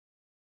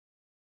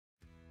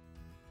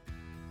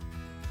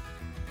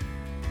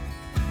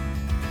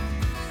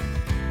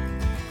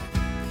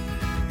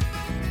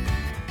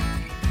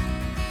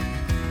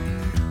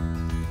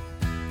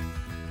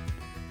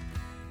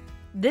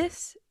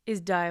This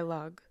is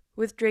Dialogue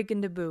with Drake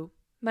and Dabu.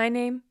 My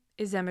name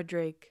is Emma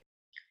Drake.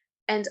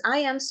 And I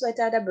am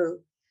Sweta Dabu.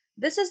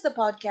 This is the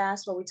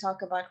podcast where we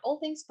talk about all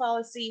things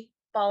policy,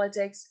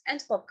 politics,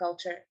 and pop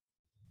culture.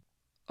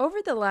 Over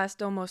the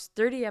last almost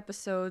 30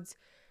 episodes,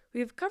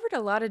 we have covered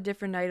a lot of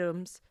different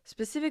items,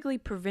 specifically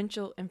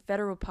provincial and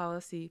federal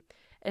policy,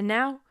 and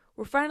now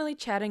we're finally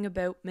chatting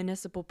about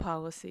municipal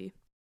policy.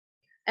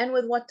 And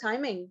with what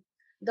timing?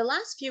 The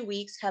last few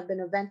weeks have been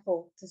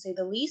eventful, to say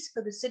the least,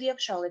 for the city of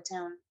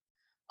Charlottetown.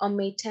 On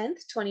May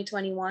 10th,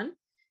 2021,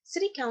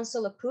 City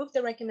Council approved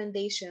the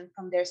recommendation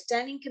from their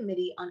Standing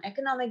Committee on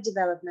Economic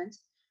Development,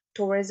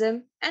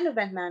 Tourism, and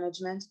Event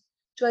Management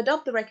to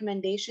adopt the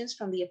recommendations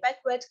from the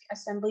Epequet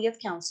Assembly of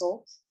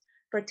Councils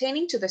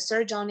pertaining to the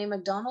Sir John A.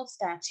 Macdonald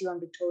statue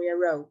on Victoria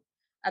Row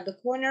at the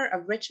corner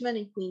of Richmond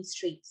and Queen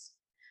Streets.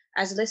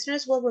 As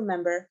listeners will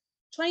remember,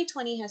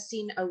 2020 has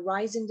seen a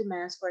rise in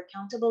demands for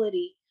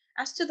accountability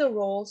as to the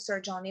role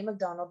Sir John A.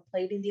 Macdonald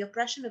played in the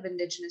oppression of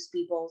Indigenous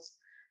peoples,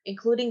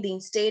 including the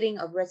instating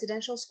of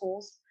residential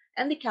schools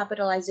and the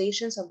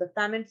capitalizations of the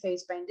famine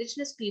faced by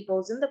Indigenous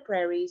peoples in the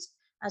prairies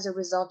as a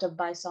result of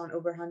bison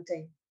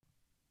overhunting.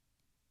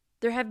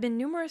 There have been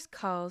numerous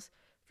calls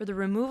for the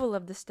removal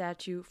of the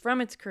statue from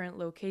its current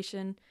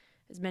location,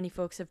 as many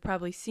folks have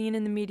probably seen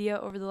in the media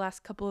over the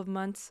last couple of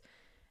months,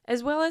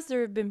 as well as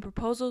there have been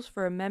proposals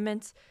for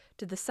amendments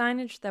to the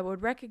signage that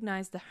would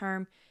recognize the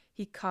harm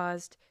he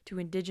caused to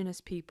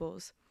Indigenous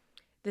peoples.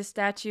 This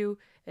statue,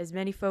 as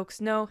many folks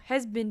know,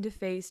 has been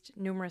defaced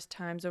numerous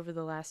times over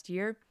the last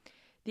year.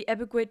 The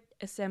Epequet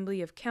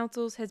Assembly of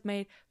Councils has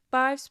made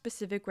 5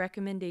 specific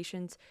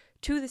recommendations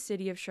to the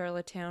City of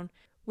Charlottetown,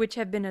 which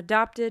have been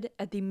adopted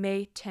at the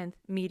May 10th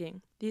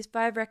meeting. These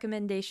 5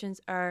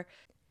 recommendations are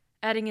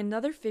adding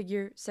another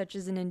figure such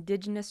as an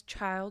Indigenous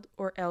child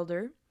or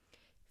elder,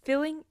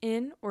 filling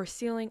in or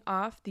sealing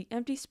off the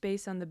empty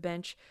space on the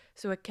bench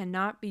so it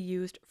cannot be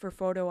used for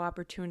photo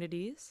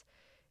opportunities,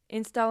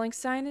 installing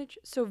signage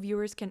so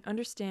viewers can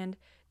understand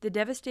the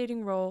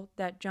devastating role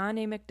that John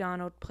A.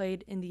 Macdonald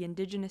played in the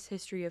Indigenous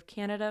history of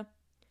Canada,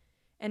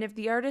 and if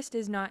the artist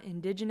is not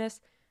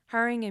Indigenous,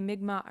 hiring a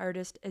Mi'kmaq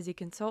artist as a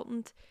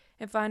consultant,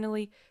 and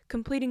finally,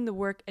 completing the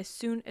work as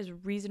soon as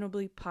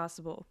reasonably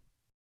possible.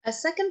 A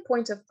second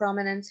point of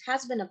prominence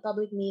has been a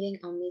public meeting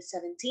on May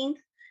 17th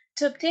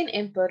to obtain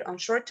input on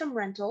short-term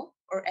rental,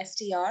 or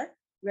STR,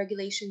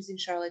 regulations in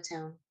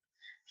Charlottetown.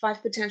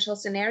 5 potential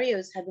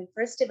scenarios had been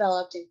first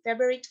developed in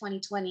February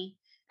 2020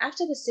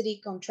 after the city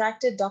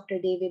contracted Dr.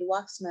 David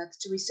Wachsmuth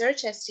to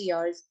research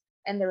STRs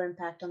and their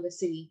impact on the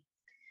city.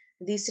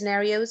 These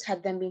scenarios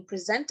had then been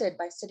presented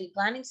by city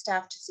planning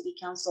staff to City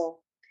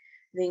Council.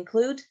 They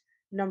include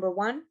number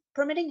 1,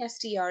 permitting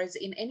STRs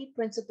in any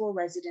principal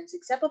residence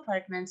except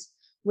apartments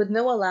with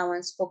no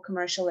allowance for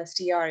commercial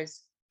STRs.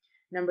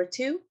 Number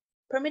 2,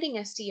 permitting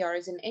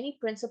STRs in any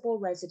principal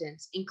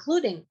residence,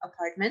 including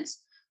apartments,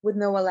 with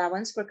no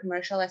allowance for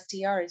commercial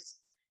STRs.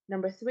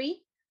 Number 3,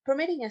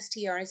 permitting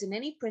STRs in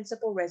any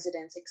principal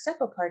residence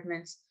except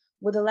apartments,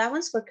 with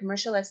allowance for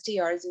commercial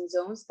STRs in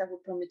zones that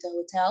would permit a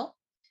hotel.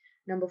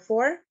 Number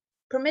 4,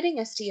 permitting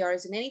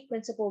STRs in any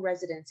principal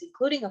residence,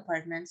 including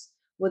apartments,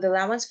 with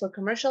allowance for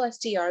commercial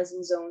STRs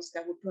in zones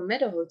that would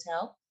permit a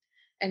hotel.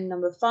 And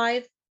number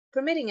 5,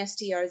 permitting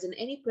STRs in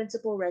any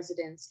principal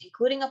residence,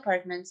 including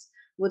apartments,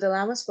 with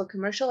allowance for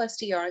commercial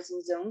STRs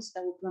in zones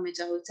that would permit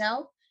a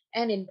hotel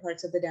and in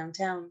parts of the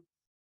downtown.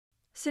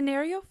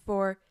 Scenario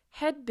 4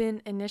 had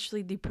been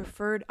initially the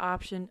preferred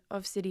option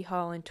of City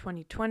Hall in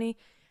 2020.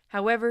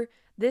 However,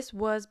 this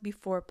was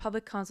before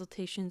public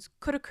consultations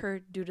could occur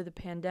due to the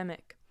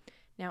pandemic.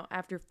 Now,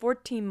 after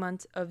 14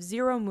 months of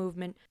zero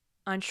movement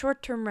on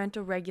short-term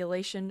rental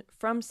regulation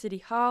from City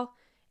Hall,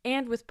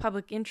 and with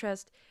public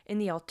interest in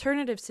the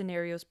alternative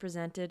scenarios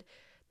presented,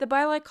 the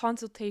bylaw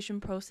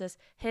consultation process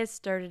has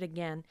started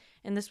again,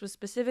 and this was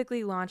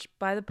specifically launched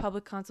by the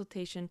public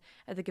consultation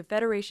at the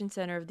Confederation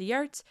Centre of the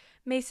Arts,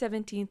 May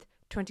 17th,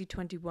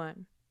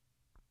 2021.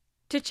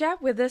 To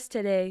chat with us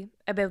today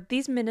about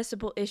these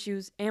municipal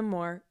issues and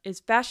more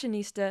is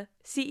fashionista,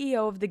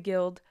 CEO of the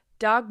Guild,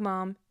 dog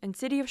mom, and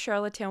City of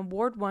Charlottetown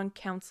Ward 1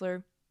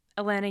 Councillor,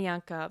 Alana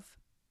Yankov.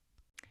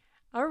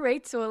 All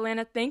right, so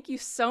Alana, thank you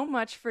so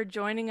much for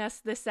joining us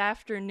this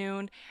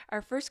afternoon.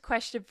 Our first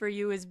question for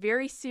you is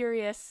very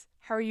serious.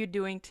 How are you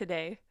doing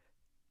today?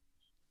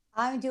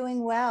 I'm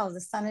doing well.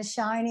 The sun is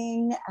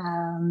shining.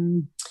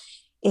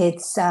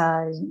 It's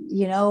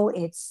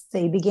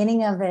the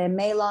beginning of a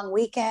May long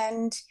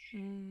weekend.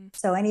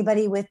 So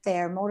anybody with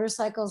their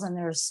motorcycles and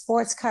their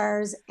sports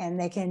cars, and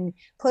they can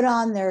put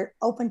on their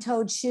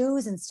open-toed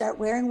shoes and start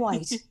wearing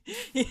white.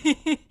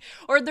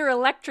 Or their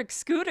electric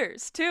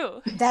scooters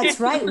too.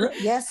 That's right.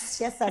 Yes,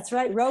 that's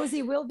right.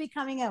 Rosie will be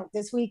coming out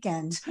this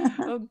weekend.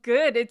 Oh,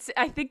 good. It's,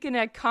 I think, an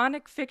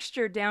iconic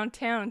fixture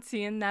downtown,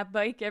 seeing that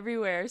bike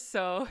everywhere.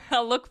 So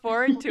I'll look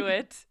forward to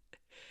it.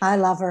 I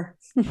love her.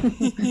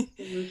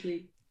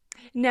 Absolutely.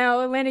 Now,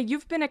 Alana,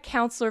 you've been a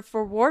counselor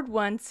for Ward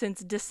 1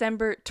 since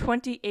December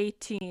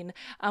 2018.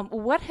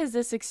 What has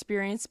this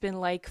experience been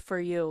like for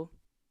you?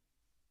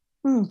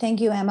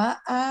 Thank you, Emma.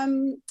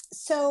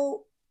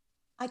 So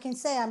I can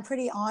say I'm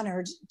pretty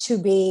honored to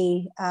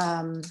be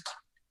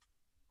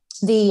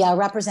the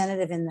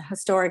representative in the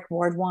historic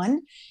Ward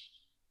 1.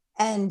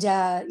 And,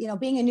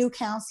 being a new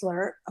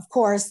counselor, of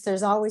course,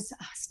 there's always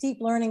a steep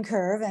learning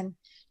curve, and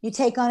you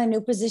take on a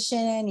new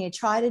position, you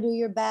try to do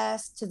your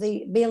best to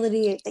the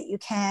ability that you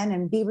can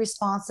and be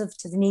responsive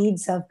to the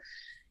needs of,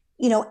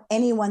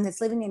 anyone that's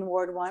living in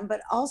Ward 1,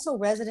 but also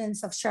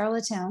residents of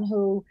Charlottetown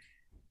who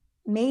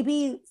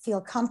maybe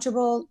feel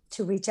comfortable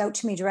to reach out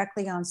to me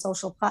directly on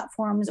social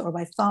platforms or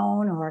by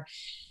phone, or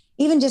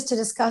even just to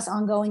discuss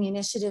ongoing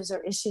initiatives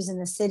or issues in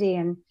the city.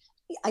 And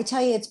I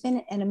tell you, it's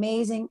been an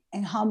amazing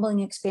and humbling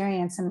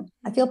experience. And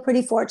I feel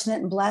pretty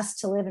fortunate and blessed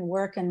to live and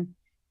work in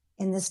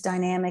this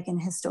dynamic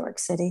and historic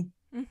city.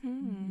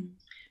 Mm-hmm.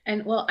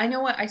 And well, I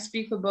know what I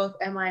speak for both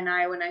Emma and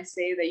I when I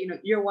say that,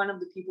 you're one of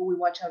the people we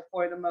watch out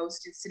for the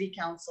most in city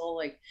council.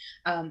 Like,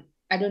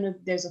 I don't know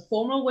if there's a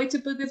formal way to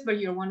put this, but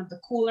you're one of the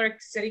cooler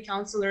city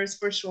councilors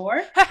for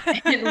sure.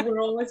 And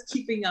we're always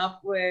keeping up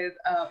with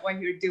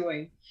what you're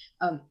doing.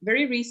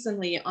 Very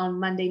recently, on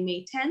Monday,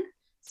 May 10th,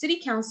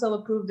 City Council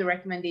approved the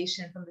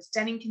recommendation from the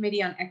Standing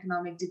Committee on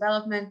Economic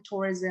Development,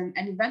 Tourism,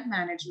 and Event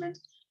Management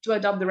to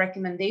adopt the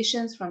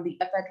recommendations from the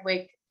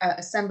Epatwick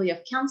Assembly of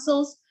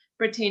Councils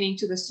pertaining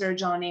to the Sir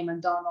John A.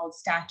 Macdonald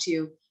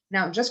statue.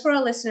 Now, just for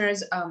our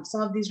listeners,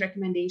 some of these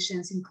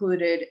recommendations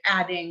included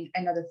adding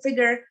another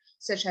figure,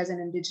 such as an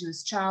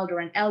Indigenous child or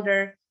an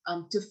elder,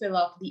 to fill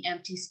up the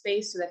empty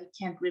space so that it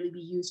can't really be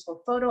used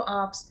for photo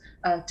ops,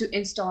 to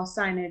install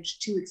signage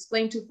to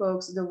explain to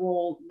folks the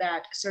role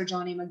that Sir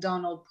John A.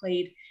 Macdonald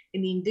played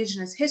in the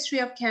Indigenous history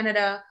of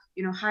Canada,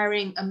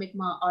 hiring a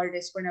Mi'kmaq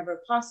artist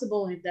whenever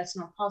possible, and if that's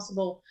not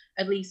possible,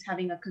 at least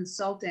having a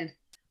consultant.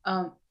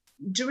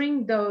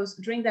 During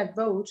that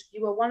vote,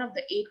 you were one of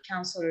the 8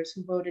 councillors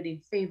who voted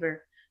in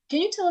favor. Can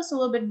you tell us a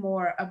little bit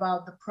more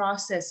about the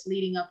process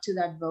leading up to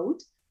that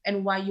vote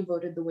and why you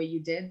voted the way you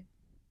did?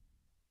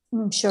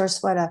 Sure,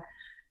 Sweta.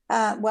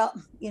 Well,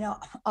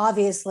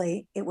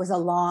 obviously it was a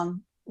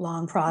long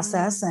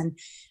process. And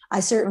I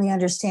certainly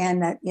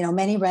understand that,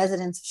 many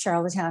residents of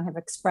Charlottetown have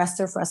expressed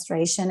their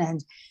frustration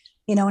and,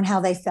 and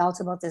how they felt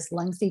about this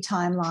lengthy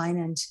timeline.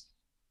 And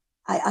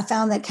I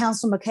found that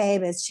Councillor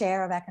McCabe, as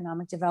chair of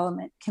Economic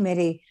Development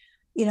Committee,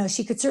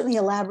 she could certainly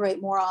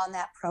elaborate more on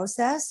that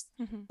process,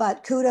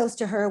 but kudos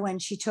to her when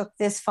she took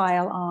this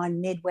file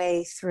on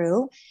midway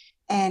through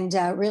and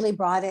really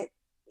brought it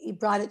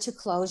to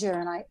closure.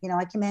 And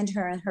I commend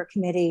her and her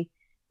committee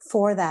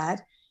for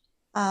that.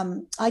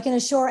 I can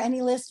assure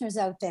any listeners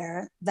out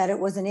there that it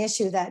was an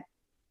issue that,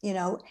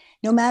 no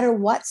matter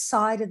what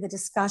side of the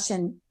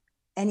discussion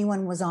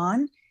anyone was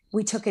on,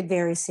 we took it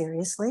very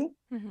seriously,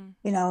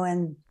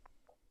 and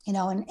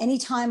any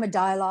time a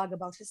dialogue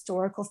about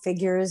historical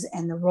figures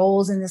and the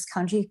roles in this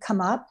country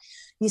come up,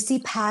 you see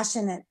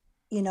passionate,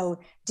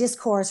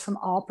 discourse from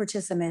all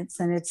participants.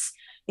 And it's,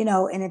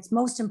 and it's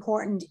most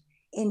important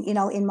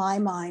in my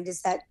mind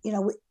is that,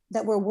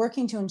 that we're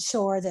working to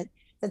ensure that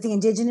the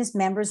Indigenous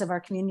members of our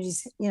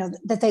communities,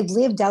 that they've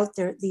lived out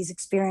these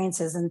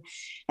experiences.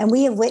 And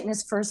we have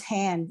witnessed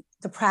firsthand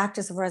the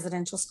practice of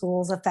residential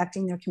schools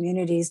affecting their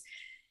communities.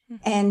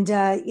 And,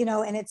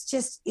 and it's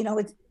just,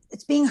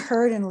 it's being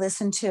heard and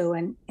listened to.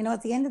 And,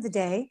 at the end of the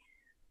day,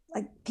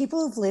 like, people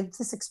who've lived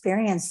this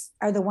experience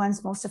are the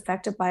ones most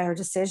affected by our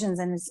decisions.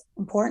 And it's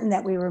important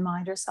that we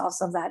remind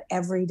ourselves of that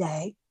every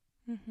day.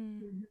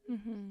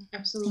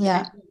 Absolutely.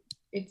 Yeah.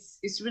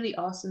 It's really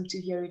awesome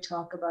to hear you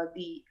talk about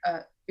the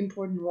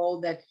important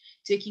role that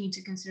taking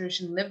into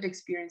consideration lived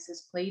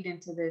experiences played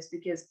into this,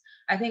 because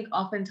I think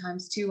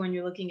oftentimes too, when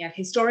you're looking at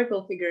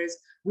historical figures,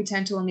 we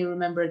tend to only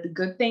remember the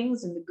good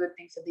things and the good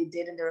things that they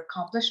did and their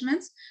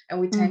accomplishments, and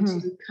we tend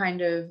to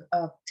kind of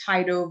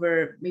tide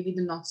over maybe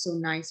the not so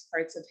nice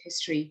parts of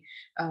history.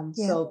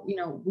 So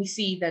we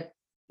see that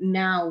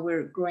now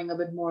we're growing a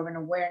bit more of an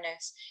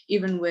awareness,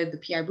 even with the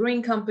PI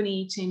Brewing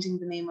Company changing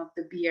the name of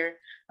the beer.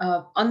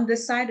 On the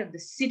side of the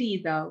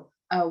city, though,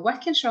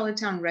 what can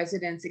Charlottetown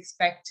residents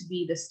expect to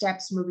be the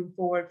steps moving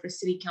forward for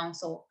City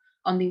Council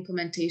on the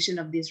implementation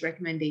of these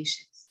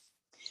recommendations?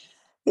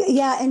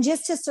 Yeah, and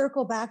just to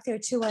circle back there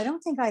too, I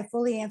don't think I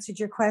fully answered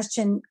your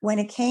question when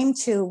it came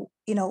to,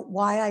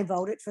 why I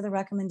voted for the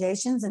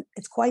recommendations. And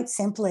it's quite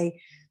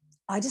simply,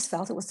 I just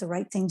felt it was the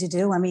right thing to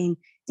do. I mean,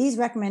 these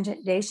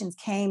recommendations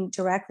came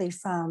directly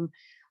from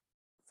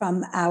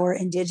our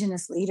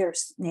Indigenous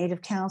leaders,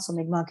 Native Council,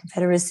 Mi'kmaq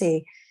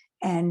Confederacy,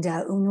 and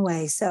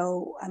Unwe.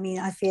 So, I mean,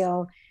 I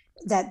feel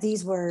that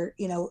these were,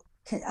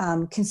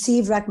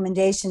 conceived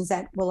recommendations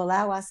that will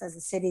allow us as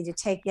a city to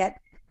take yet,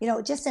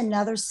 just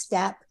another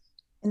step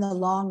in the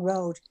long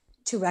road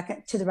to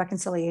the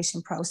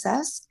reconciliation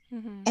process.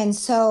 And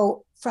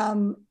so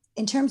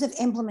in terms of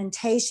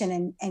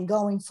implementation and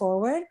going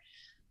forward,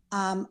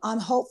 I'm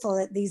hopeful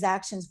that these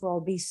actions will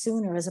be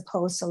sooner as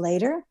opposed to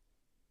later.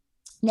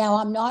 Now,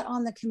 I'm not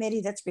on the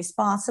committee that's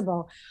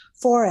responsible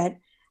for it.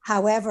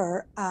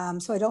 However,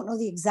 so I don't know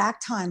the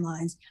exact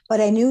timelines,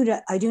 but I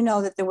do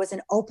know that there was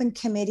an open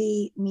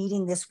committee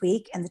meeting this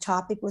week and the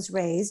topic was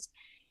raised.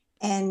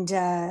 And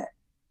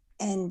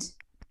and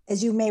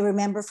as you may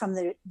remember from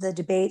the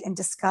debate and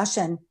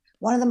discussion,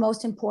 one of the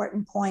most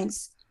important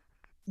points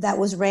that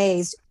was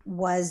raised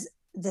was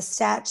the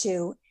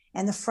statue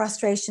and the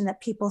frustration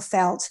that people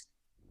felt,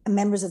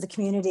 members of the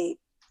community,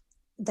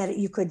 that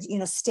you could,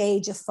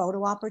 stage a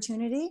photo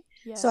opportunity.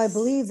 Yes. So I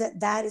believe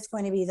that is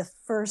going to be the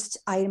first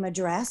item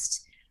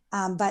addressed.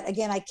 But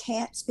again, I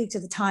can't speak to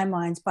the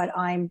timelines, but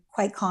I'm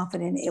quite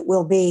confident it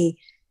will be,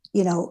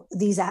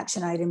 these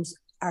action items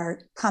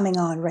are coming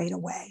on right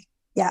away.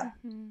 Yeah.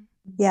 Mm-hmm.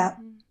 Yeah.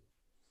 Mm-hmm.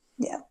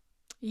 Yeah.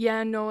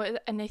 Yeah, no,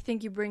 and I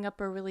think you bring up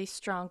a really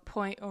strong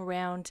point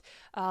around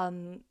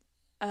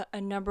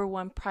a number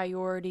one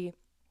priority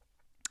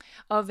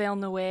of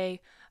Aulnoy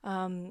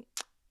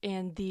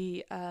and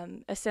the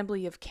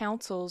Assembly of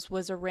Councils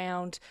was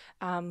around,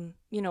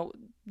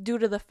 due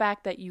to the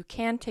fact that you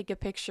can take a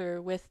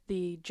picture with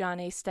the John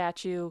A.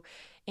 statue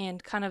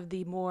and kind of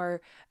the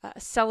more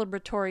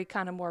celebratory,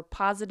 kind of more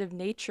positive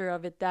nature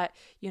of it, that,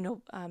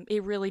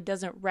 it really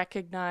doesn't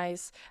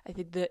recognize, I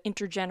think, the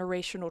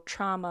intergenerational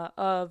trauma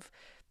of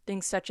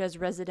things such as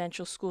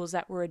residential schools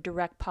that were a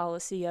direct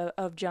policy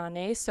of John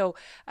A. So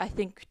I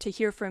think to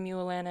hear from you,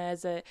 Alana,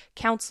 as a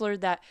counselor,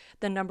 that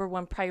the number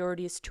one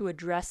priority is to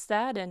address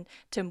that and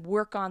to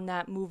work on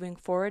that moving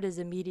forward as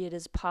immediate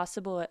as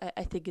possible,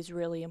 I think is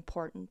really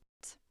important.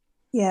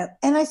 Yeah.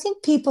 And I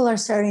think people are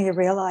starting to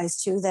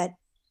realize too that,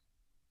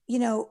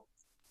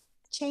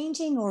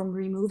 changing or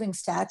removing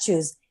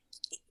statues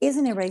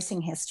isn't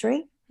erasing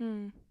history.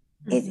 Mm-hmm.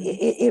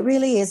 It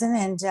really isn't.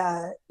 And,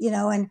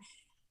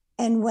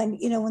 and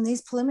when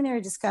these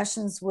preliminary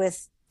discussions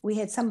we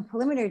had some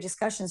preliminary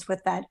discussions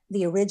with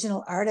the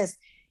original artist,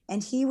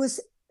 and he was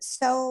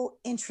so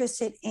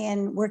interested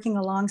in working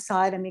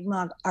alongside a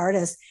Mi'kmaq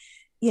artist,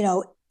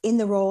 in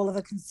the role of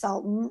a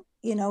consultant,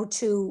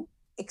 to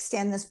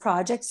extend this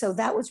project. So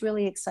that was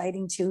really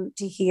exciting to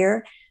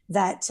hear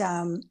that,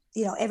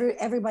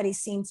 everybody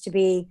seems to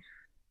be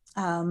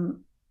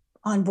on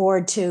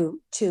board to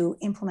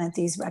implement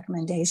these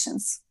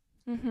recommendations.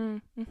 Mm-hmm,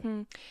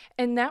 mm-hmm.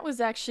 And that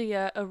was actually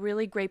a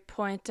really great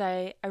point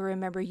I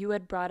remember you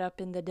had brought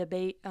up in the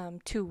debate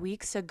 2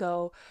 weeks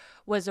ago,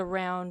 was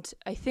around,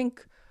 I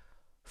think,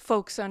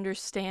 folks'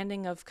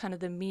 understanding of kind of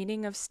the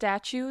meaning of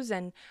statues.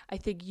 And I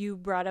think you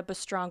brought up a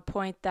strong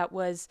point that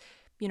was,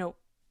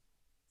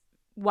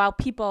 while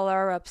people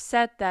are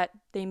upset that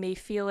they may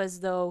feel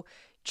as though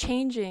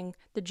changing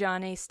the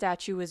John A.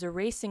 statue is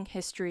erasing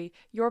history,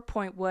 your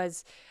point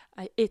was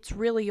it's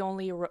really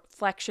only a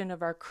reflection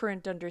of our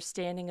current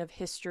understanding of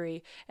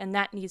history, and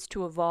that needs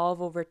to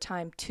evolve over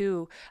time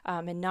too,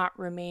 and not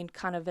remain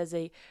kind of as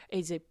a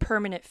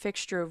permanent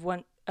fixture of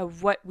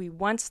what we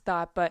once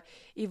thought, but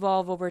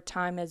evolve over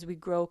time as we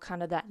grow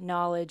kind of that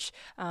knowledge,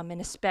 and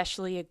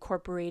especially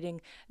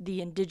incorporating the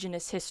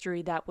Indigenous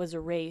history that was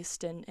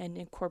erased and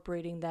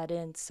incorporating that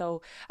in.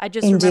 So I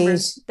just remember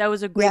that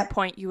was a great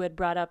point you had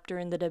brought up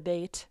during the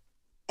debate.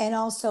 And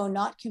also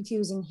not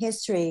confusing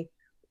history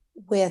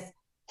with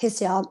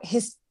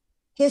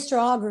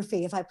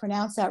historiography, if I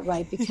pronounce that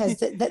right, because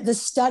the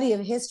study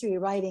of history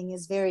writing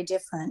is very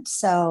different.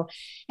 So,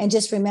 and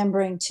just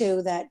remembering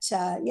too that,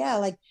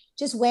 like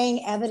just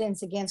weighing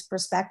evidence against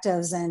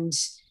perspectives, and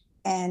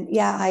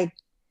I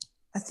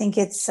think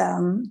it's,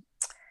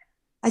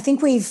 I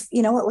think we've,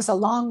 it was a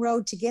long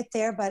road to get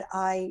there, but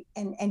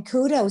and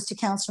kudos to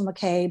Councillor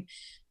McCabe,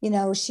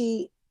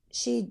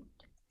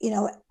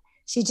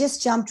 she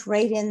just jumped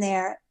right in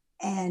there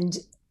and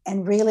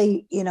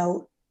really,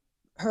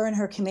 her and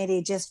her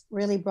committee just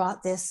really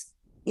brought this,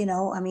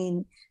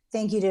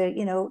 thank you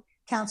to,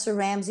 Councillor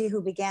Ramsey, who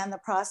began the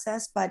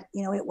process, but,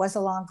 it was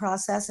a long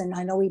process, and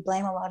I know we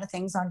blame a lot of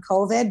things on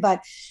COVID,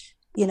 but,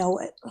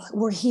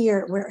 we're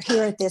here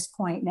at this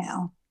point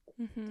now.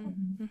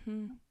 Mm-hmm.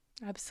 Mm-hmm.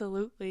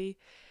 Absolutely.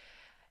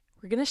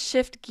 We're going to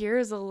shift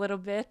gears a little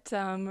bit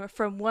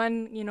from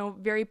one,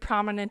 very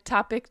prominent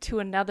topic to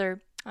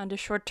another, onto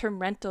short-term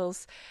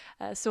rentals.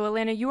 So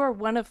Alana, you are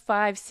one of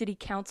 5 city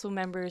council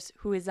members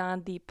who is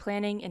on the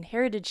Planning and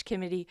Heritage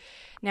Committee.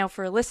 Now,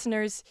 for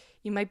listeners,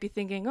 you might be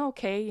thinking,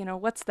 okay,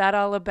 what's that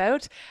all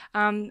about?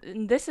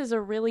 This is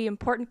a really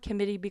important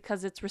committee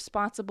because it's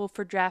responsible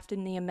for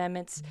drafting the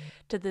amendments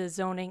to the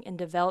zoning and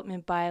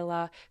development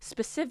bylaw,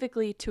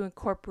 specifically to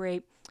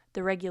incorporate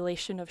the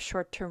regulation of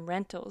short-term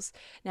rentals.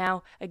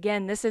 Now,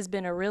 again, this has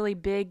been a really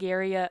big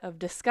area of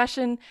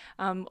discussion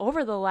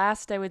over the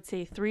last, I would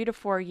say, 3 to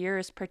 4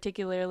 years,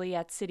 particularly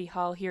at City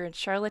Hall here in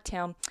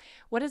Charlottetown.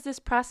 What has this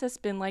process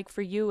been like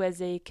for you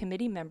as a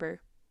committee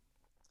member?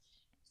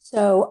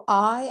 So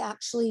I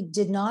actually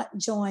did not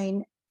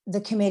join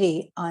the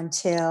committee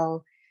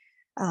until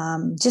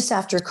just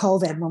after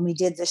COVID, when we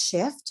did the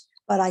shift,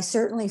 but I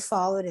certainly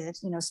followed it,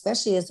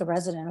 especially as a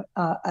resident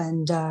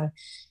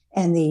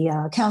and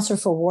the counselor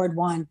for Ward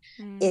 1,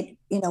 it,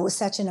 was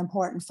such an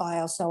important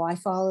file. So I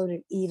followed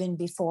it even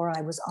before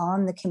I was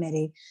on the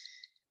committee.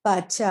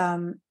 But,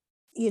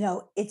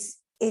 it's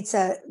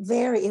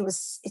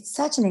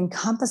such an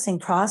encompassing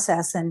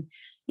process. And,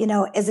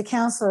 as a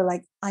counselor,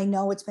 like, I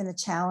know it's been a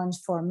challenge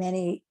for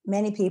many,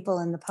 many people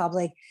in the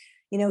public,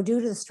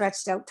 due to the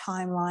stretched out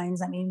timelines,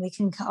 I mean, we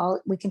can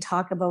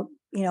talk about,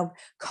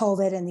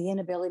 COVID and the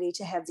inability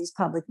to have these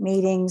public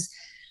meetings,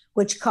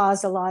 which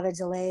caused a lot of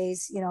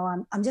delays.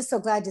 I'm just so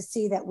glad to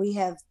see that we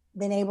have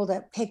been able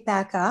to pick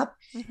back up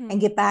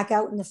and get back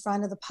out in the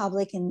front of the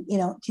public and,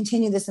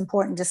 continue this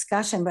important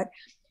discussion. But,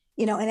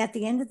 and at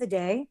the end of the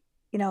day,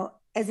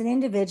 as an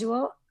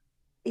individual,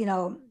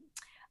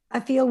 I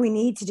feel we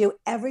need to do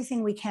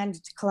everything we can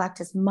to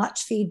collect as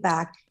much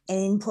feedback and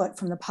input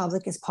from the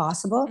public as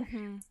possible.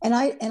 And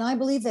I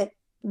believe that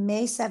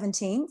May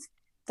 17th,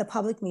 the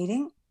public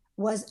meeting,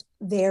 was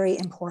very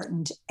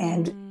important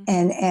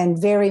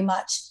and very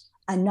much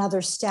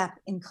another step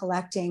in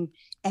collecting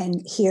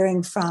and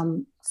hearing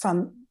from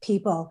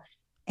people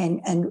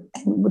and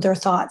their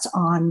thoughts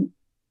on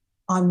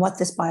what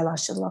this bylaw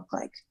should look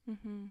like.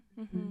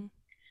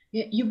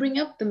 Yeah, you bring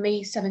up the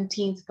May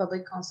 17th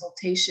public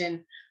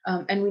consultation,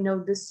 and we know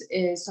this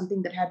is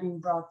something that had been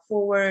brought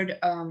forward,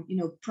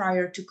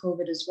 prior to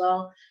COVID as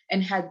well,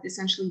 and had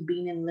essentially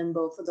been in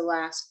limbo for the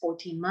last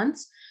 14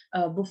 months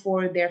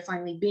before there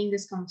finally being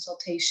this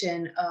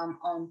consultation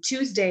on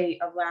Tuesday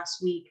of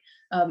last week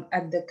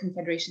at the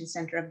Confederation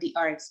Center of the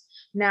Arts.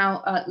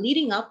 Now,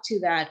 leading up to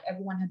that,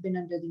 everyone had been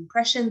under the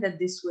impression that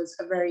this was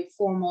a very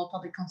formal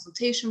public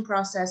consultation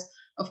process,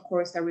 of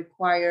course, that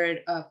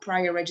required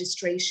prior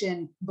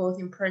registration, both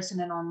in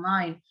person and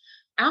online.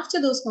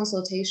 After those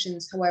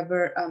consultations,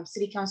 however,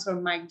 City Councilor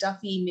Mike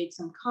Duffy made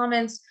some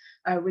comments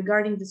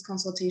regarding this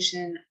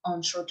consultation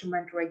on short-term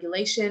rental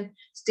regulation,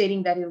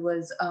 stating that it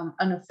was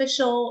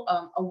unofficial,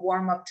 a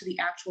warm-up to the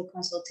actual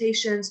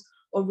consultations,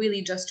 or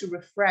really just to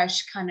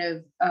refresh kind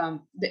of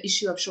the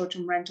issue of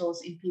short-term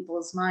rentals in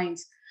people's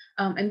minds.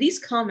 And these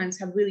comments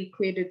have really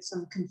created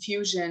some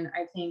confusion,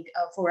 I think,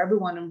 for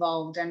everyone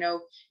involved. I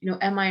know,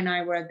 Emma and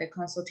I were at the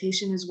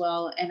consultation as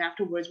well, and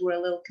afterwards we're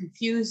a little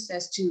confused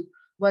as to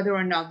whether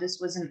or not this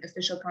was an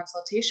official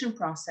consultation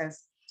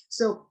process.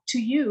 So to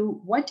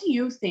you, what do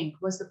you think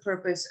was the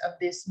purpose of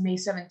this May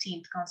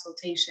 17th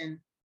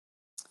consultation?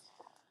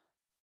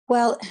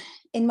 Well,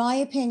 in my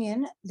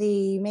opinion,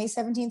 the May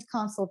 17th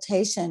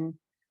consultation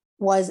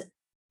was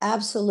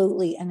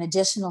absolutely an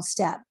additional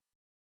step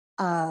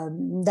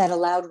that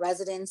allowed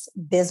residents,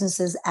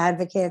 businesses,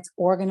 advocates,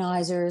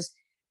 organizers,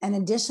 an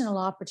additional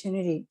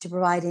opportunity to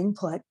provide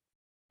input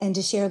and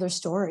to share their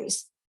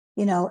stories.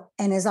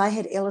 And as I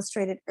had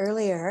illustrated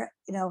earlier,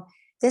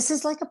 this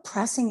is like a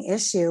pressing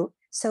issue.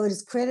 So it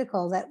is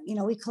critical that,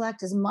 we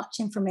collect as much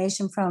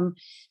information from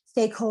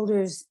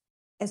stakeholders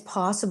as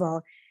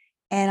possible.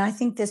 And I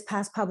think this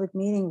past public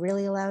meeting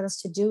really allowed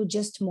us to do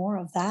just more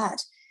of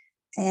that.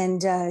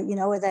 And,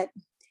 that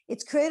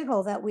it's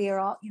critical that we are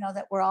all,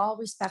 that we're all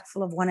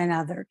respectful of one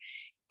another.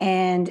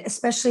 And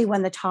especially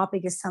when the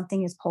topic is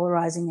something as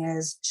polarizing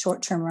as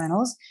short-term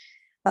rentals.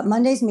 But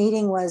Monday's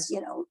meeting was,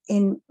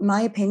 in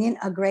my opinion,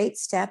 a great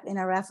step in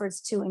our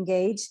efforts to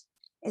engage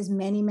as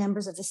many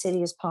members of the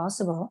city as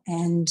possible.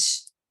 And,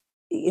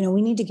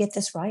 we need to get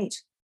this right.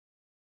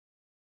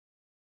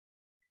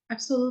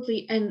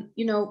 Absolutely. And,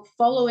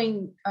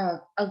 following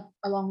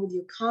along with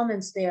your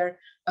comments there,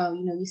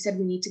 you said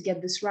we need to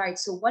get this right.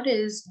 So what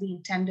is the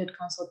intended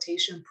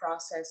consultation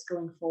process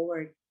going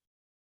forward?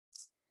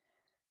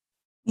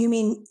 You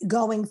mean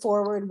going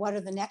forward, what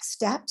are the next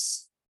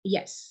steps?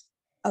 Yes.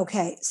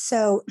 Okay.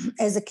 So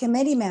as a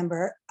committee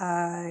member,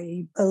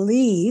 I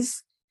believe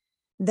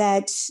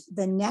that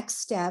the next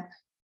step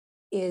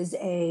is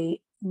a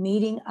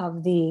meeting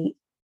of the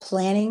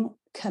planning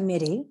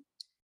committee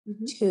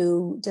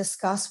to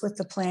discuss with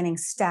the planning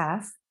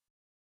staff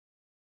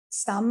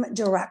some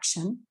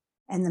direction,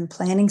 and then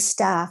planning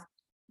staff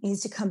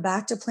needs to come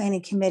back to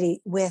planning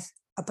committee with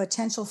a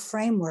potential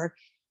framework,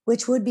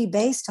 which would be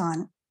based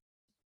on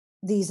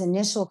these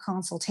initial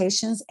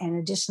consultations and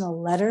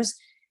additional letters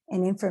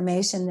and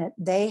information that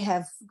they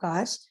have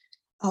got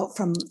out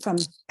from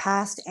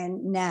past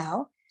and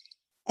now.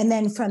 And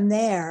then from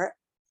there,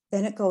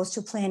 then it goes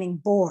to planning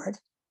board,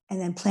 and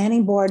then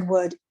planning board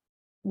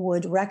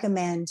would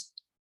recommend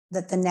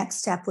that the next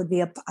step would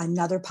be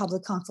another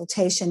public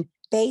consultation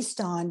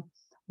based on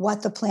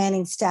what the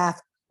planning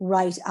staff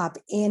write up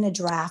in a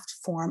draft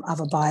form of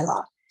a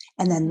bylaw.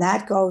 And then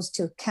that goes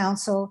to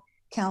council.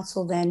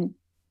 Council then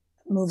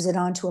moves it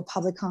on to a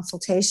public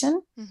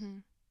consultation,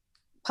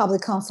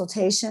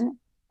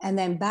 and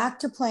then back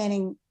to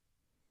planning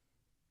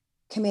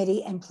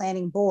committee and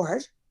planning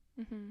board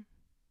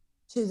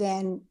to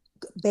then,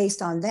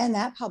 based on then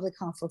that public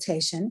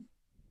consultation,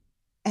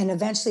 and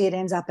eventually it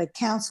ends up at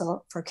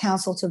council for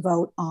council to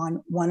vote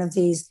on one of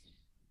these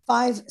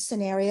 5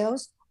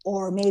 scenarios,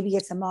 or maybe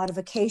it's a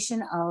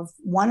modification of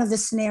one of the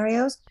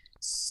scenarios.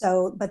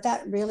 So, but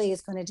that really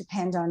is going to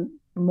depend on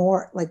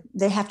more, like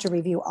they have to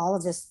review all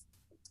of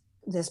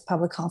this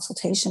public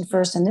consultation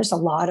first. And there's a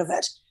lot of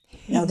it.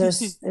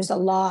 There's a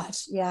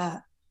lot. Yeah.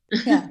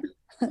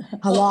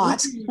 A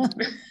lot.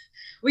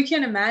 we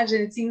can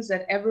imagine, it seems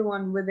that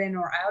everyone within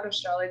or out of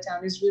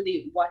Charlottetown is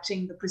really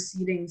watching the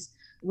proceedings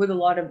with a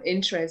lot of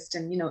interest.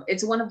 And,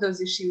 it's one of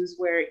those issues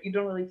where you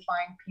don't really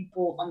find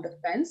people on the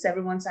fence.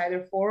 Everyone's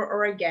either for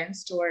or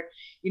against, or,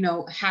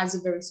 has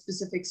a very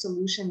specific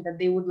solution that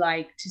they would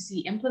like to see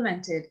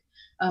implemented.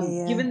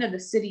 Given that the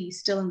city is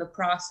still in the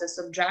process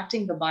of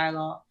drafting the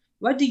bylaw,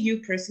 what do you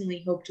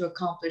personally hope to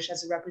accomplish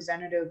as a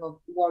representative of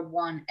Ward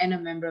 1 and a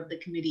member of the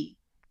committee?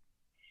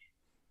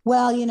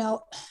 Well,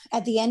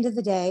 at the end of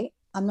the day,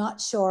 I'm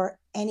not sure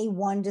any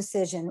one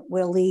decision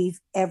will leave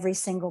every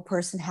single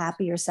person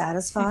happy or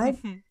satisfied.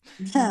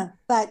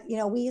 But,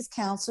 we as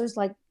counselors,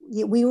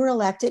 we were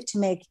elected to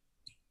make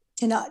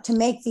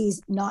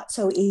these not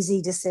so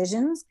easy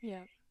decisions.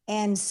 Yeah.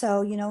 And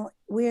so,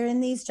 we're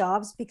in these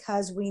jobs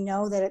because we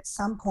know that at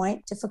some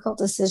point difficult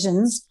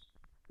decisions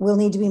will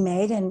need to be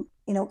made, and,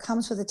 it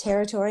comes with the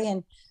territory.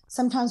 And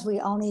sometimes we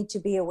all need to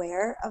be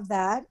aware of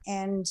that.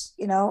 And,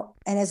 and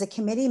as a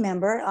committee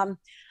member,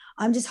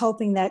 I'm just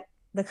hoping that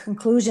the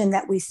conclusion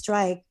that we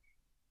strike,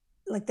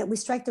 that we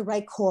strike the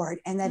right chord,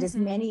 and that as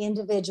many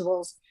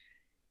individuals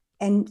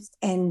and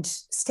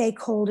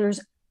stakeholders,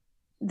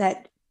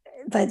 that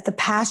the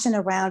passion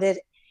around it,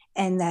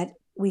 and that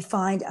we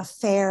find a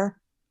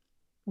fair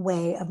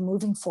way of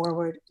moving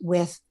forward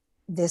with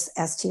this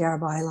STR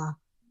bylaw.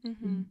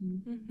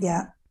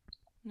 Yeah.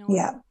 No.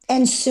 Yeah.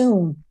 And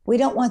soon. We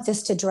don't want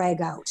this to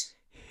drag out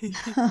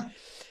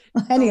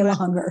any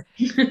longer.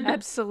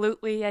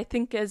 Absolutely. I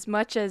think as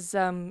much as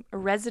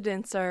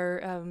residents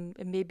are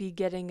maybe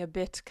getting a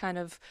bit kind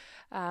of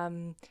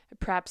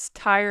perhaps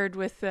tired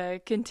with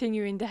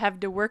continuing to have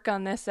to work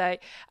on this, I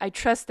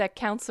trust that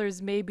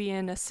councillors may be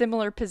in a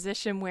similar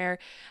position where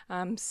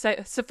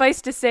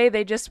suffice to say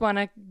they just want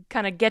to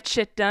kind of get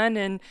shit done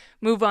and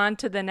move on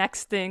to the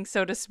next thing,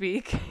 so to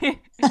speak.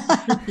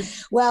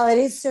 Well, it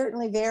is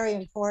certainly very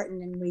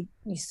important, and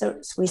we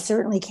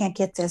certainly can't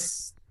get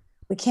this.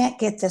 We can't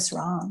get this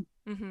wrong.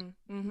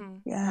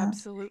 Yeah,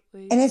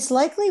 absolutely. And it's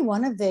likely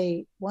one of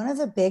the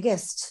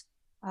biggest,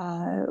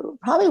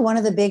 probably one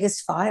of the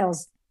biggest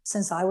files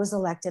since I was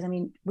elected. I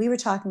mean, we were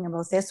talking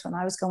about this when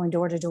I was going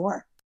door to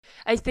door.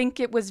 I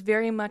think it was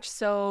very much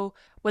so,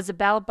 was a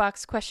ballot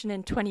box question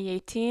in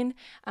 2018,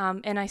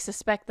 and I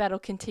suspect that'll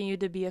continue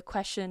to be a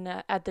question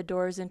at the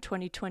doors in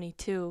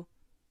 2022.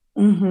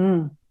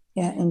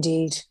 Yeah,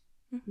 indeed.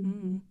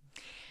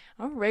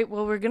 All right,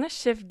 well, we're going to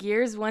shift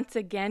gears once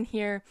again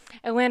here.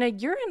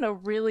 Alanna, you're in a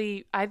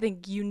really, I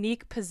think,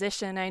 unique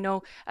position. I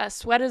know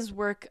SWEDA's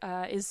work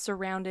is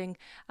surrounding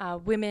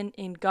women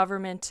in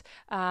government,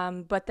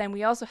 but then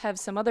we also have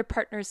some other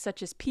partners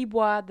such as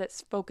PBOA that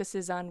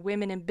focuses on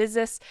women in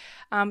business,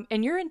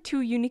 and you're in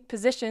two unique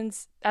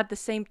positions at the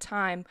same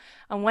time.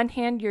 On one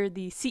hand, you're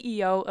the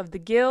CEO of the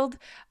Guild,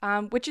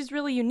 which is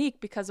really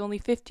unique because only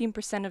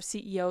 15% of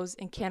CEOs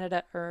in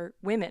Canada are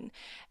women.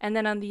 And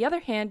then on the other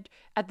hand,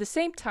 at the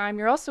same time,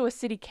 you're also a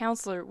city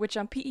councillor, which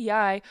on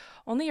PEI,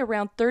 only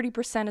around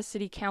 30% of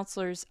city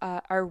councillors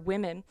are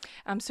women.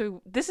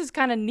 So this is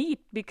kind of neat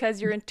because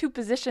you're in two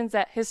positions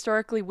that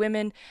historically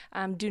women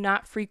do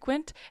not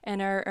frequent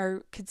and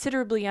are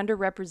considerably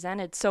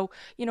underrepresented. So,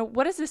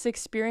 what has this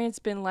experience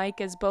been like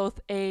as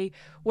both a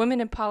woman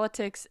in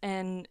politics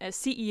and a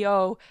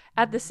CEO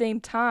at the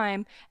same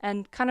time,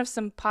 and kind of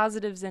some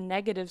positives and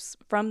negatives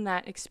from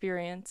that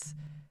experience?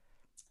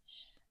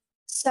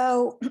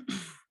 So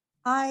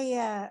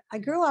I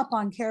grew up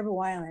on Caribou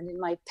Island, and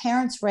my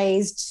parents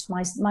raised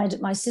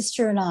my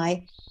sister and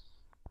I,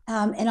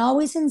 and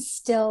always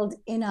instilled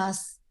in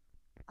us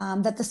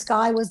that the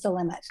sky was the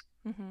limit.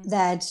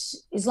 That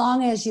as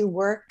long as you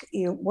work,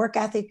 your work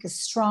ethic is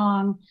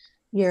strong,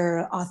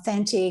 you're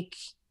authentic,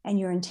 and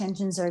your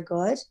intentions are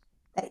good,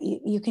 that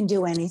you can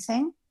do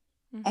anything.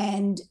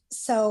 And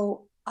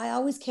so I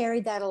always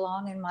carried that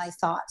along in my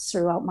thoughts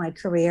throughout my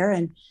career.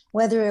 And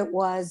whether it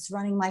was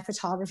running my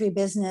photography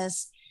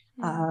business,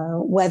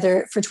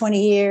 whether for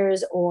 20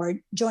 years, or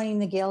joining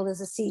the Guild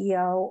as a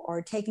CEO,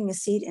 or taking a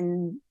seat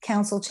in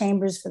council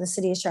chambers for the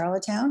city of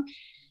Charlottetown,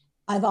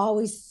 I've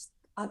always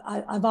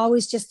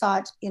just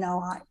thought,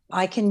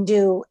 I can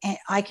do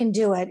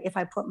it if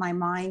I put my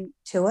mind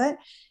to it.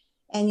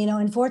 And,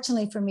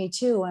 unfortunately for me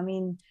too, I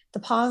mean, the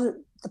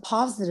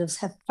positives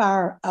have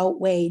far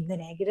outweighed the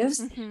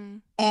negatives.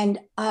 And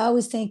I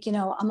always think,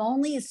 I'm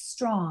only as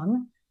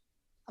strong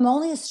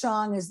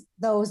as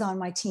those on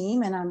my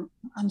team. And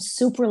I'm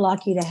super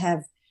lucky to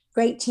have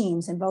great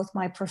teams in both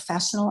my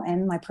professional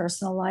and my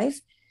personal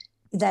life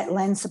that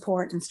lend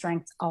support and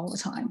strength all the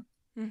time.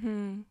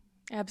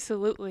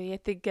 Absolutely. I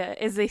think,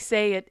 as they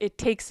say, it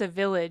takes a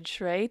village,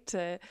 right?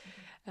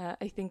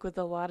 I think with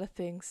a lot of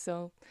things.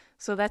 So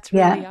that's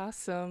really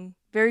awesome.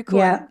 Very cool.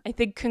 Yeah. I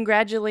think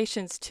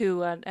congratulations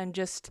too, and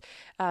just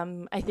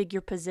I think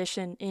your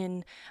position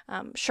in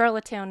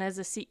Charlottetown as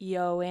a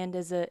CEO and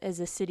as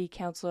a city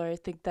councilor. I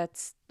think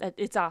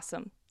it's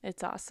awesome.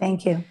 It's awesome.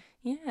 Thank you.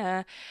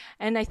 Yeah.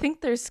 And I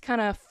think there's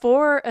kind of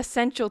 4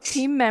 essential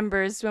team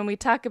members when we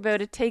talk about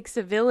it takes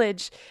a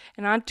village.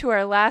 And on to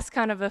our last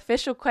kind of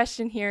official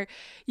question here.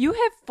 You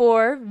have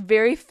 4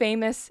 very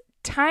famous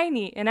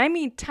tiny, and I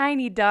mean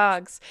tiny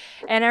dogs.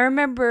 And I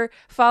remember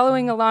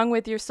following along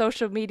with your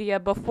social media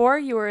before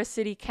you were a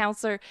city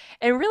councilor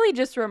and really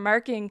just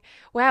remarking,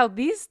 wow,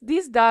 these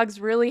dogs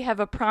really have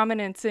a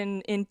prominence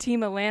in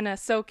Team Atlanta.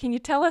 So can you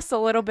tell us a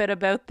little bit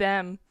about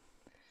them?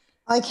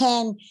 I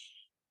can.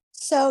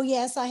 So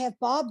yes, I have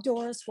Bob,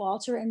 Doris,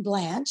 Walter, and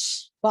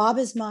Blanche. Bob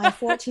is my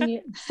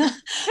 14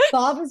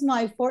 Bob is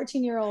my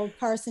 14-year-old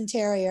Parson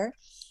Terrier.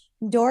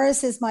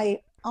 Doris is my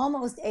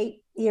almost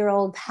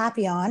 8-year-old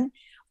Papillon.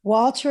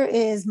 Walter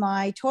is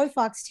my Toy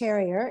Fox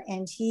Terrier,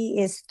 and he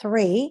is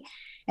 3.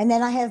 And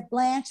then I have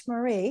Blanche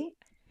Marie,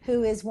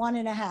 who is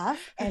 1.5,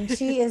 and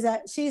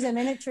she's a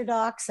miniature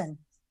dachshund.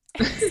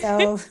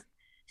 So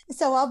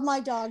so of my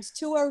dogs,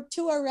 two are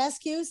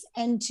rescues,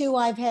 and 2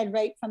 I've had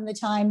right from the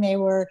time they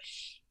were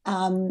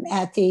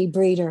at the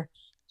breeder,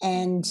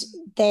 and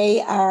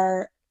they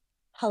are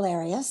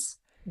hilarious.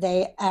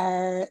 They've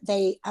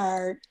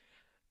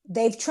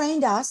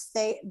trained us.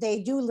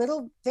 They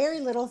do very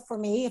little for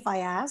me if I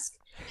ask,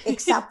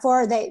 except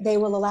for they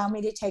will allow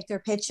me to take their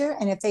picture,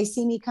 and if they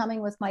see me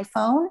coming with my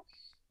phone,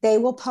 they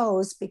will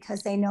pose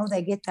because they know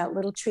they get that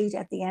little treat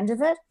at the end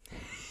of it.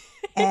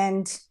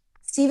 And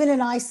Stephen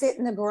and I sit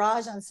in the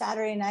garage on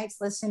Saturday nights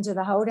listening to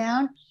the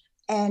hoedown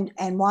and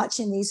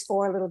watching these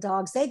 4 little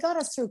dogs. They got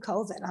us through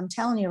COVID. I'm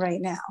telling you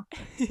right now.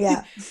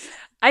 Yeah.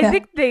 I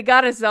think they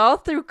got us all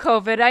through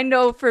COVID. I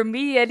know for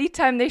me,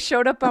 anytime they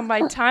showed up on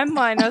my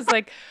timeline, I was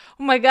like,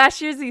 oh my gosh,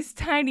 here's these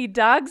tiny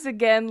dogs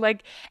again.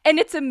 Like, and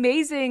it's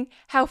amazing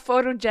how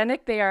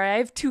photogenic they are. I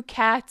have 2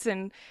 cats,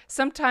 and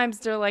sometimes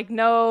they're like,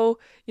 no,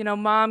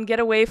 mom, get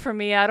away from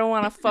me. I don't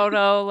want a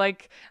photo.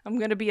 Like, I'm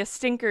going to be a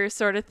stinker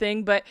sort of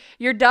thing. But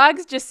your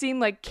dogs just seem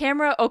like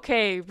camera,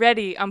 okay,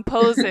 ready, I'm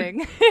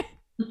posing.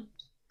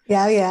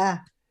 Yeah.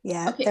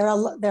 Okay. They're a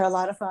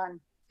lot of fun.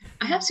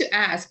 I have to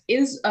ask,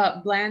 is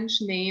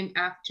Blanche named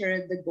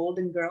after the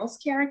Golden Girls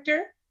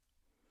character?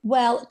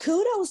 Well,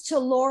 kudos to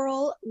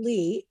Laurel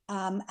Lee,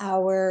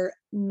 our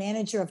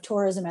manager of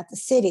tourism at the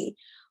city.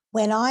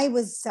 When I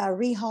was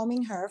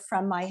rehoming her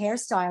from my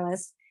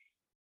hairstylist,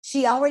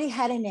 she already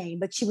had a name,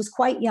 but she was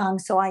quite young,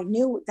 so I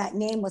knew that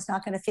name was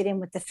not going to fit in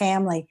with the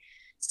family.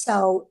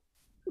 So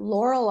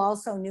Laurel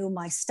also knew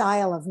my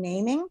style of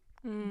naming,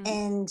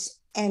 and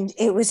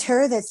it was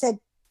her that said,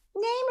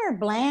 name her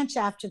Blanche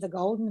after the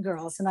Golden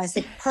Girls. And I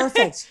said,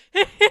 perfect.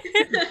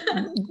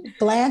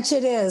 Blanche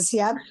it is.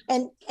 Yep.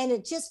 And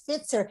it just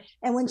fits her.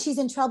 And when she's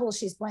in trouble,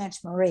 she's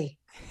Blanche Marie.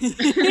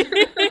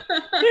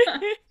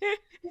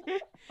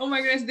 Oh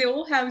my goodness, they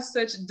all have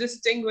such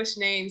distinguished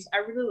names. I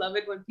really love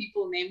it when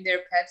people name their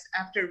pets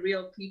after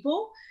real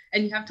people.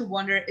 And you have to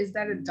wonder, is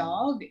that a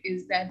dog?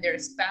 Is that their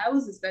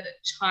spouse? Is that a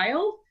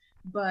child?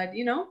 But,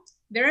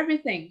 they're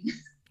everything.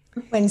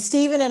 When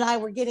Stephen and I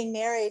were getting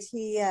married,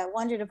 he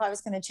wondered if I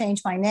was going to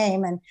change my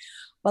name. And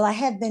well, I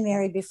had been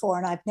married before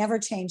and I've never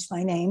changed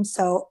my name.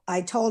 So I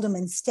told him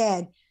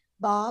instead,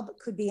 Bob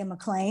could be a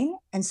McLean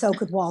and so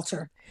could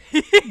Walter.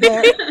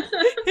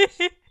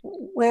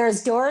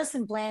 Whereas Doris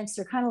and Blanche,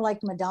 they're kind of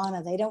like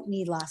Madonna. They don't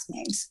need last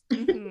names.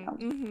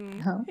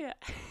 Yeah.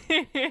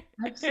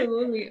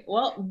 Absolutely.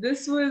 Well,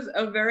 this was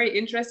a very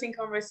interesting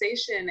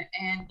conversation.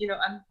 And,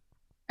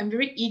 I'm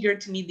very eager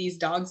to meet these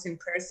dogs in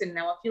person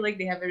now. I feel like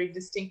they have very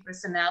distinct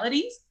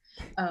personalities.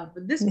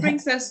 But this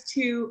brings us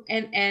to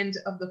an end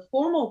of the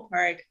formal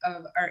part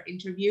of our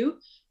interview.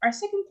 Our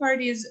second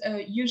part is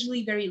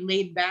usually very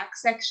laid back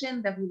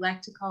section that we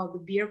like to call the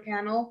beer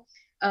panel.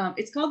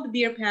 It's called the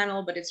beer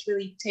panel, but it's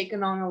really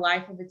taken on a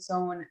life of its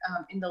own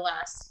in the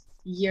last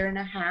year and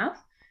a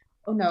half.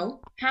 Oh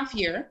no, half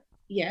year.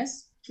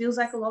 Yes, feels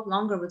like a lot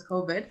longer with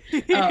COVID.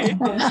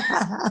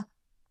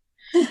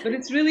 But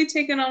it's really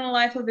taken on a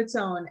life of its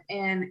own.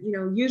 And,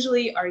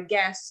 usually our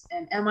guests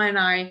and Emma and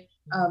I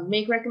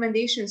make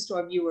recommendations to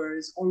our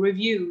viewers or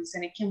reviews,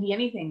 and it can be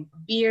anything,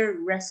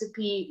 beer,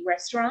 recipe,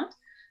 restaurant.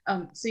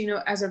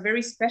 So, as a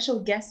very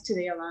special guest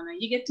today, Alana,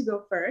 you get to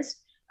go first.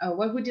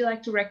 What would you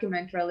like to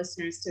recommend to our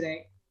listeners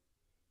today?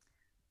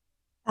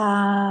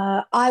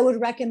 I would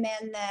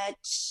recommend that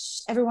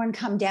everyone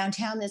come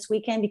downtown this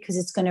weekend because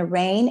it's going to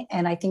rain,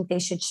 and I think they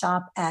should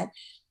shop at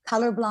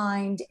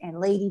Colorblind and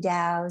Lady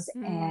Dow's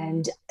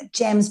and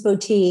Gem's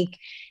Boutique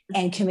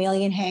and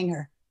Chameleon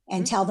Hanger,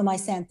 and tell them I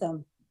sent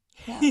them.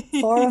 Yeah.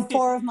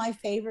 Four of my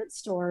favorite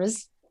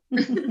stores.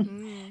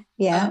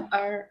 Yeah.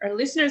 Our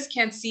listeners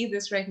can't see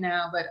this right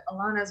now, but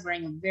Alana's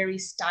wearing a very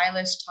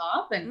stylish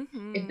top, and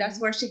if that's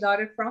where she got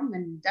it from,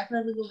 then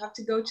definitely we'll have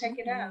to go check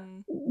it out.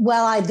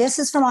 Well, this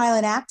is from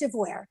Island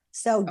Activewear,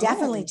 so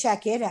definitely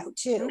check it out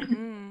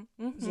too.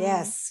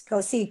 Yes,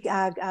 go see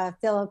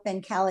Philip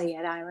and Kelly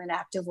at Island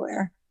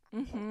Activewear.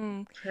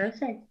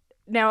 Perfect.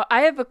 Now,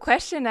 I have a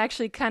question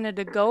actually kind of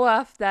to go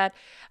off that.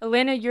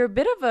 Elena, you're a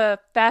bit of a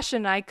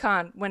fashion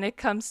icon when it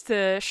comes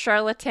to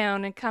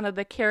Charlottetown and kind of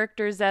the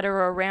characters that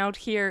are around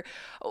here.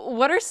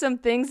 What are some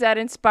things that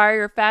inspire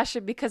your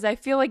fashion? Because I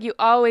feel like you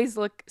always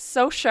look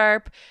so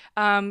sharp.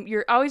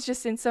 You're always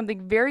just in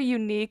something very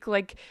unique.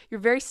 Like, you're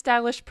a very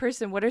stylish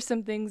person. What are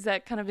some things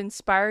that kind of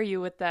inspire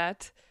you with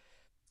that?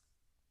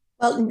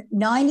 Well,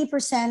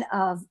 90%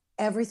 of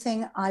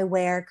everything I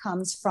wear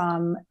comes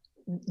from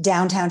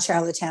downtown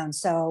Charlottetown.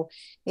 So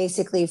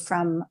basically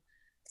from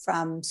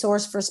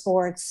Source for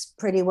Sports,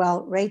 pretty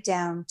well right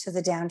down to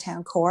the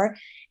downtown core.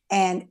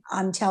 And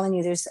I'm telling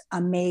you, there's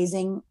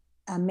amazing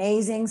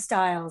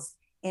styles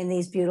in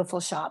these beautiful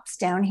shops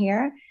down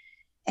here.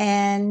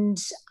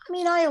 And I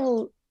mean,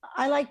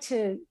 I like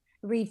to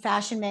read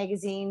fashion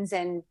magazines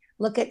and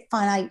look at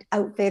fun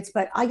outfits,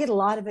 but I get a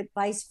lot of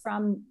advice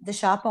from the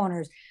shop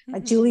owners.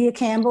 Like Julia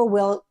Campbell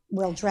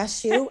will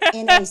dress you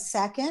in a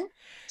second.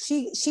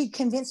 She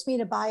convinced me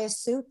to buy a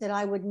suit that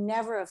I would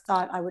never have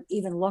thought I would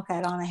even look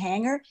at on a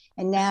hanger,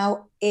 and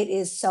now it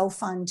is so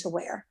fun to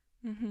wear.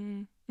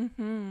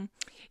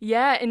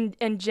 Yeah,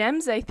 and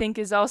Gems, I think,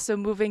 is also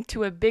moving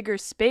to a bigger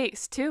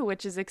space too,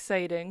 which is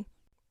exciting.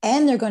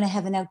 And they're going to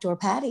have an outdoor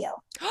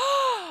patio.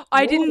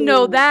 I didn't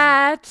know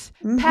that.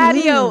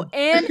 Patio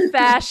and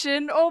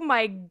fashion. Oh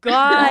my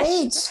gosh.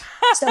 Right.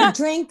 So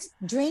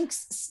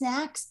drinks,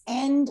 snacks,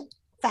 and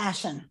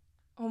fashion.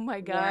 Oh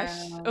my gosh.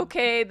 Wow.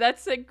 Okay,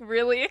 that's like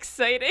really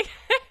exciting.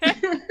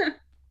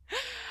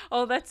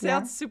 Oh, that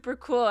sounds super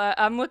cool.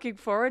 I'm looking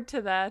forward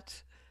to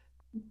that.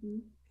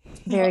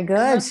 Very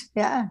good.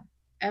 Yeah.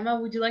 Emma,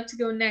 would you like to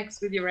go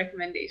next with your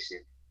recommendation?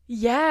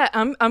 Yeah,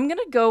 I'm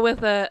gonna go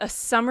with a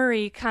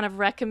summary kind of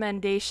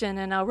recommendation,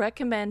 and I'll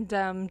recommend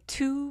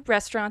 2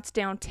 restaurants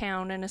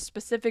downtown and a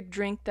specific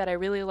drink that I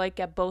really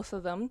like at both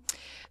of them.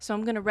 So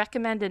I'm gonna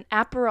recommend an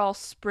Aperol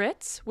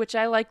Spritz, which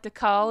I like to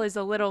call is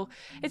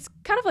it's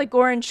kind of like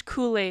orange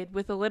Kool-Aid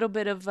with a little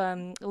bit of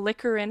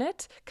liquor in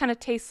it, kind of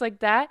tastes like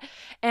that.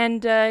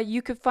 And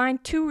you could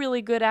find 2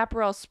 really good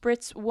Aperol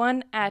Spritz,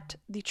 one at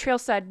the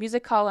Trailside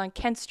Music Hall on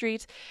Kent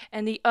Street,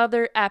 and the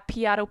other at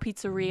Piatto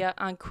Pizzeria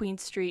on Queen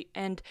Street.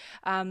 And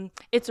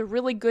it's a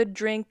really good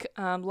drink,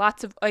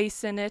 lots of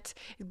ice in it,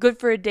 good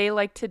for a day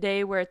like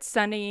today where it's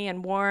sunny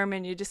and warm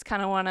and you just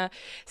kind of want to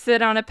sit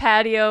on a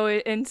patio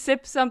and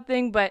sip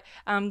something, but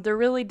they're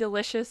really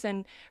delicious.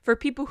 And for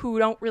people who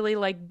don't really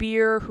like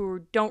beer,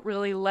 who don't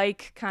really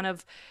like kind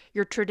of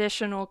your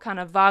traditional kind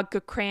of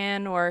vodka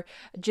cran or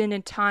gin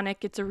and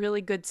tonic, it's a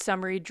really good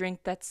summery drink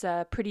that's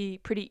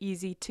pretty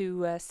easy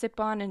to sip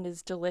on and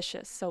is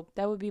delicious. So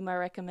that would be my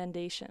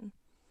recommendation.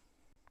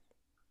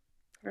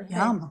 Perfect.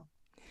 Yum.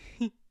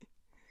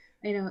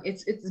 I know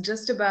it's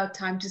just about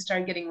time to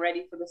start getting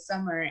ready for the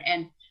summer,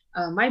 and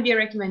my beer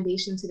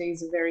recommendation today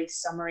is a very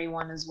summery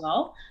one as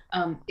well.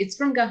 It's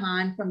from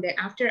Gahan from the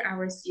After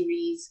Hours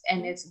series,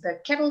 and it's the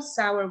Kettle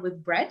Sour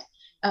with Bread.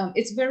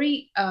 It's a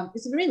very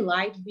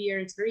light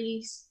beer.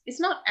 It's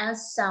not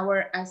as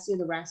sour as say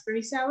the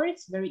raspberry sour.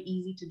 It's very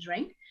easy to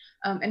drink,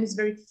 and it's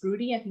very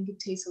fruity. I think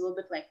it tastes a little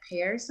bit like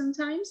pear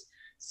sometimes.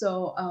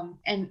 So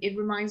and it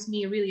reminds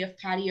me really of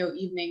patio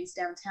evenings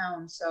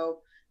downtown. So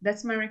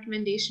that's my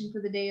recommendation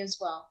for the day as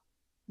well.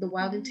 The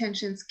Wild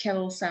Intentions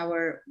Kettle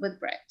Sour with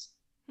Bread.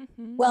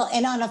 Well,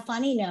 and on a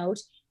funny note,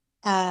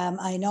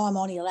 I know I'm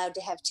only allowed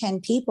to have 10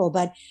 people,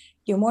 but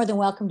you're more than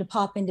welcome to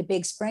pop into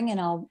Big Spring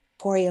and I'll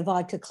pour you a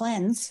vodka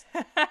cleanse.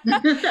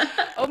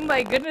 Oh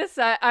my goodness,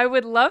 I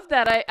would love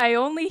that. I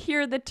only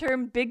hear the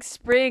term Big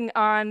Spring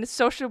on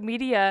social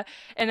media,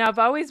 and I've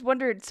always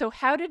wondered, so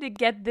how did it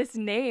get this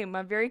name?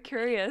 I'm very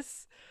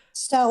curious.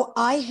 So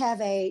I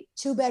have a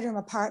 2-bedroom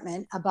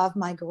apartment above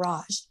my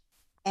garage,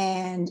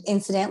 and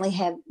incidentally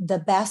have the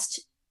best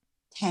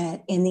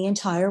tenant in the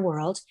entire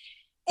world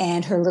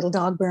and her little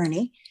dog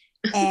Bernie.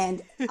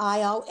 And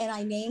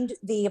I named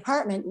the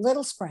apartment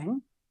Little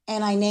Spring,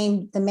 and I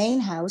named the main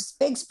house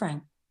Big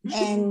Spring.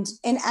 And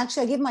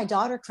actually I give my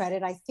daughter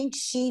credit. I think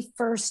she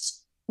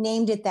first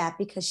named it that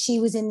because she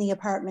was in the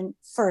apartment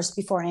first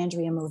before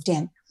Andrea moved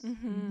in.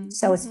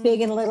 So it's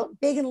Big and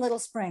Little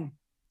Spring.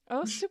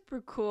 Oh,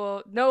 super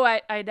cool. No,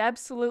 I'd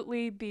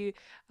absolutely be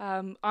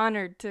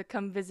honored to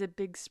come visit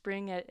Big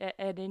Spring at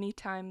any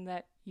time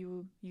that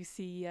you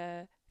see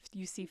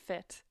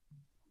fit.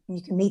 You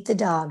can meet the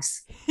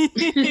dogs.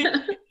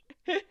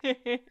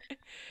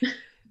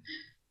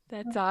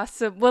 That's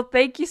awesome. Well,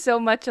 thank you so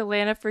much,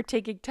 Alana, for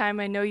taking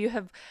time. I know you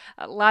have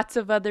lots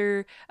of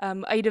other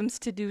items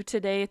to do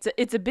today.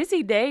 It's a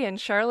busy day in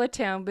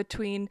Charlottetown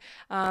between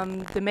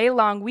the May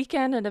long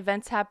weekend and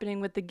events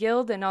happening with the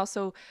Guild, and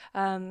also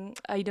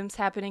items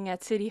happening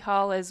at City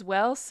Hall as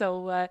well.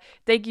 So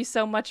thank you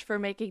so much for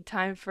making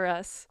time for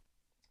us.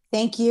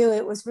 Thank you.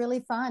 It was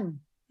really fun.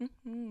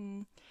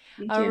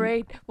 All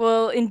right.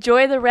 Well,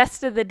 enjoy the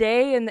rest of the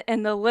day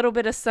and the little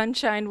bit of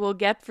sunshine we'll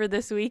get for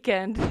this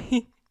weekend.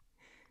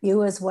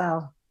 You as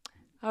well.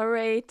 All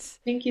right.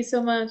 Thank you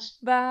so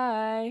much.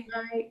 Bye.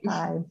 Bye.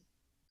 Bye.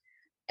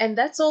 And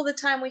that's all the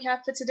time we have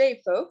for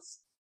today, folks.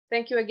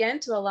 Thank you again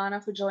to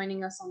Alana for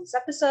joining us on this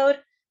episode.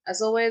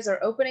 As always, our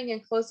opening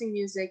and closing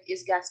music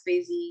is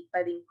Gaspésie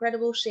by the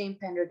incredible Shane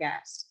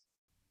Pendergast.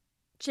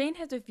 Shane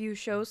has a few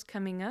shows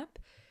coming up.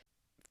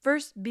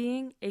 First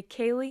being a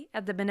Ceilidh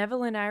at the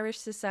Benevolent Irish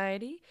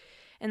Society,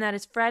 and that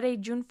is Friday,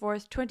 June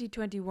 4th,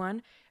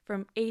 2021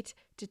 from 8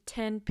 to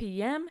 10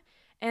 p.m.,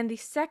 and the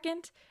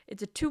second,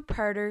 it's a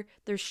 2-parter.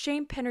 There's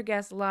Shane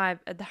Pendergast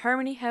live at the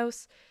Harmony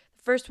House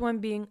first one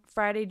being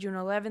Friday, June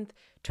 11th,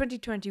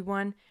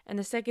 2021, and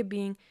the second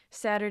being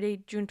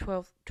Saturday, June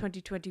 12th,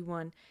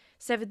 2021,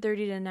 7:30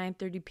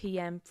 to 9:30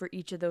 p.m. for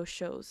each of those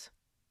shows.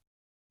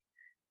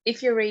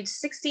 If you're age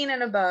 16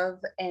 and above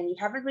and you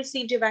haven't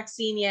received your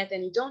vaccine yet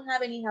and you don't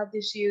have any health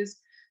issues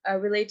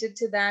related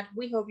to that,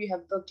 we hope you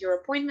have booked your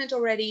appointment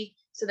already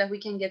so that we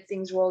can get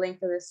things rolling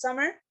for this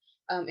summer.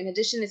 In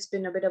addition, it's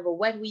been a bit of a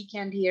wet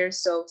weekend here,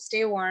 so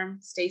stay warm,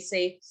 stay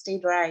safe, stay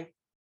dry.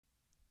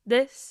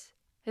 This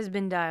has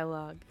been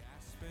Dialogue.